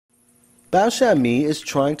Bao Xiaomi is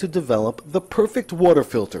trying to develop the perfect water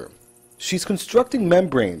filter. She's constructing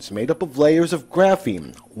membranes made up of layers of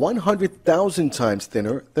graphene 100,000 times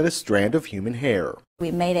thinner than a strand of human hair.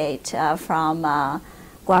 We made it from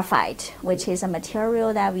graphite, which is a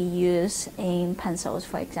material that we use in pencils,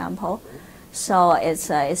 for example. So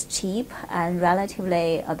it's cheap and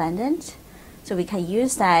relatively abundant. So we can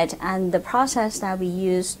use that, and the process that we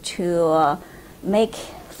use to make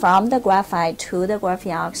from the graphite to the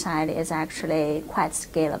graphene oxide is actually quite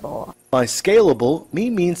scalable. By scalable, Mi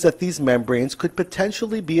means that these membranes could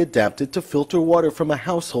potentially be adapted to filter water from a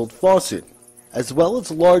household faucet, as well as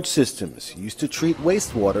large systems used to treat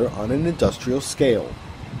wastewater on an industrial scale.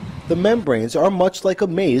 The membranes are much like a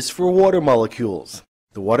maze for water molecules.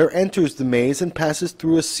 The water enters the maze and passes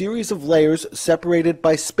through a series of layers separated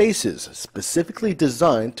by spaces specifically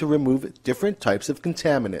designed to remove different types of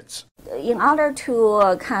contaminants. In order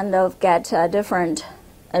to kind of get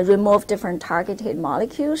remove different targeted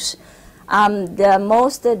molecules, the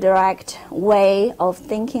most direct way of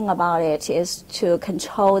thinking about it is to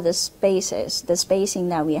control the spacing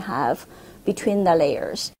that we have between the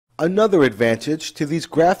layers. Another advantage to these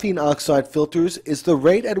graphene oxide filters is the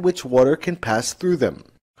rate at which water can pass through them,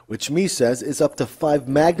 which Mi says is up to 5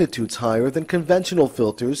 magnitudes higher than conventional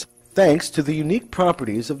filters thanks to the unique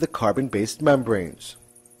properties of the carbon-based membranes.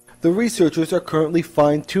 The researchers are currently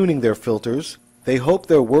fine-tuning their filters. They hope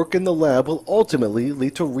their work in the lab will ultimately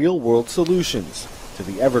lead to real-world solutions to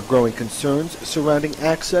the ever-growing concerns surrounding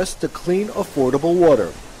access to clean, affordable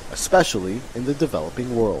water, especially in the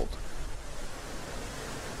developing world.